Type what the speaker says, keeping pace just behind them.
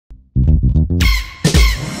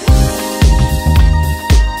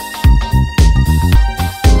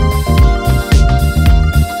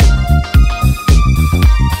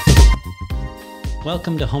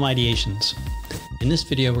Welcome to Home Ideations. In this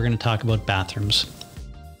video, we're going to talk about bathrooms.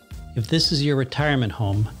 If this is your retirement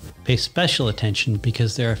home, pay special attention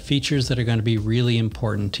because there are features that are going to be really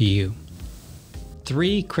important to you.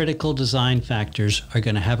 3 critical design factors are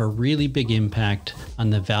going to have a really big impact on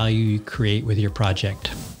the value you create with your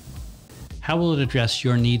project. How will it address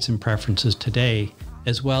your needs and preferences today,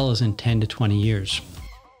 as well as in 10 to 20 years?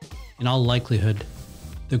 In all likelihood,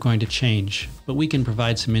 they're going to change, but we can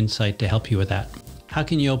provide some insight to help you with that. How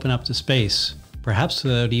can you open up the space, perhaps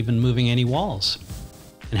without even moving any walls?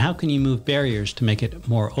 And how can you move barriers to make it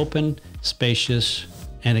more open, spacious,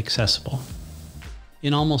 and accessible?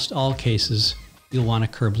 In almost all cases, you'll want a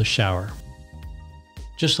curbless shower.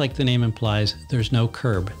 Just like the name implies, there's no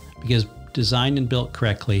curb, because designed and built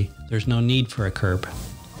correctly, there's no need for a curb.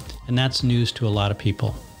 And that's news to a lot of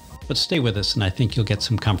people. But stay with us and I think you'll get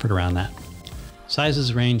some comfort around that.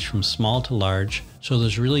 Sizes range from small to large, so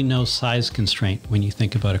there's really no size constraint when you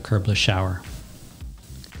think about a curbless shower.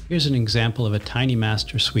 Here's an example of a tiny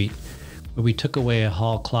master suite where we took away a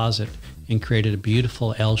hall closet and created a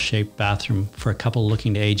beautiful L-shaped bathroom for a couple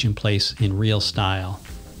looking to age in place in real style.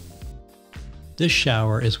 This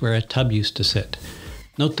shower is where a tub used to sit.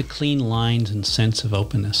 Note the clean lines and sense of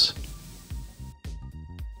openness.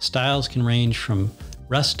 Styles can range from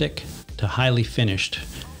rustic to highly finished.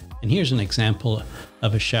 And here's an example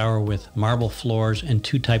of a shower with marble floors and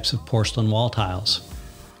 2 types of porcelain wall tiles.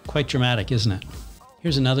 Quite dramatic, isn't it?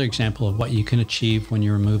 Here's another example of what you can achieve when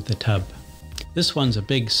you remove the tub. This one's a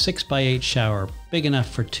big 6x8 shower, big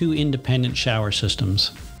enough for 2 independent shower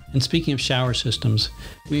systems. And speaking of shower systems,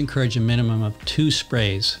 we encourage a minimum of 2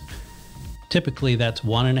 sprays. Typically that's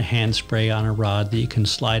 1 in a hand spray on a rod that you can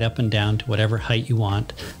slide up and down to whatever height you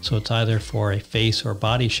want, so it's either for a face or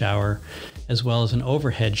body shower, as well as an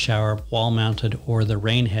overhead shower, wall-mounted, or the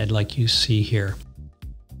rain head like you see here.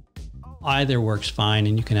 Either works fine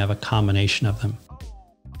and you can have a combination of them.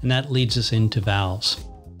 And that leads us into valves.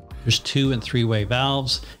 There's 2 and 3-way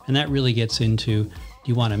valves, and that really gets into, do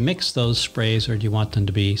you want to mix those sprays or do you want them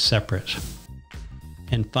to be separate?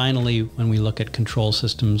 And finally, when we look at control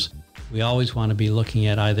systems, we always want to be looking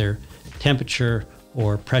at either temperature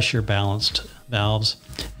or pressure balanced valves,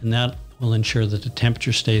 and that will ensure that the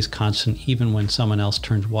temperature stays constant even when someone else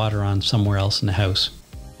turns water on somewhere else in the house.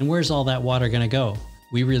 And where's all that water going to go?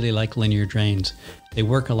 We really like linear drains. They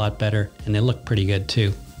work a lot better and they look pretty good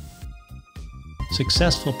too.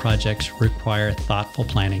 Successful projects require thoughtful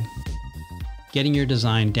planning. Getting your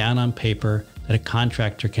design down on paper that a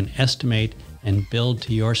contractor can estimate and build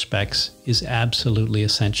to your specs is absolutely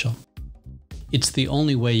essential. It's the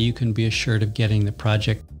only way you can be assured of getting the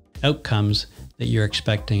project outcomes that you're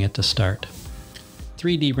expecting at the start.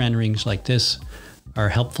 3D renderings like this are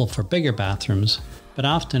helpful for bigger bathrooms, but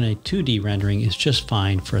often a 2D rendering is just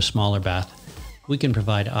fine for a smaller bath. We can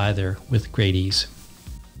provide either with great ease.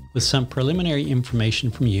 With some preliminary information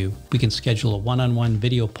from you, we can schedule a one-on-one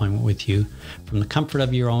video appointment with you from the comfort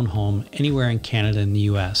of your own home anywhere in Canada and the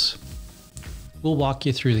US. We'll walk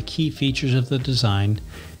you through the key features of the design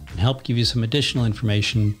and help give you some additional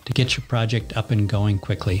information to get your project up and going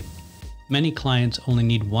quickly. Many clients only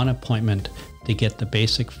need 1 appointment to get the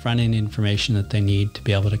basic front-end information that they need to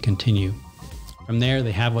be able to continue. From there,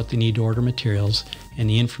 they have what they need to order materials and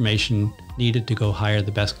the information needed to go hire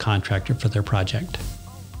the best contractor for their project.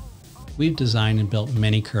 We've designed and built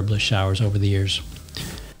many curbless showers over the years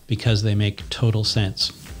because they make total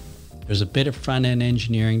sense. There's a bit of front-end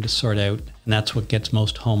engineering to sort out, and that's what gets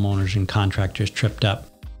most homeowners and contractors tripped up.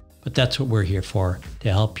 But that's what we're here for,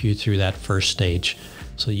 to help you through that first stage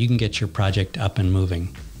so you can get your project up and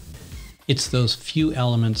moving. It's those few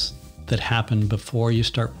elements that happen before you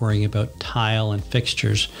start worrying about tile and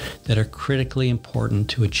fixtures that are critically important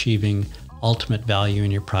to achieving ultimate value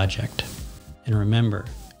in your project. And remember,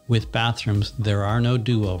 with bathrooms, there are no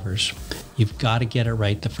do-overs. You've got to get it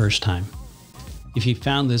right the first time. If you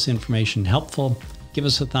found this information helpful, give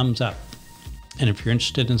us a thumbs up. And if you're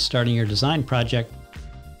interested in starting your design project,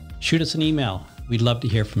 shoot us an email. We'd love to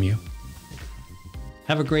hear from you.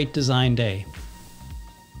 Have a great design day.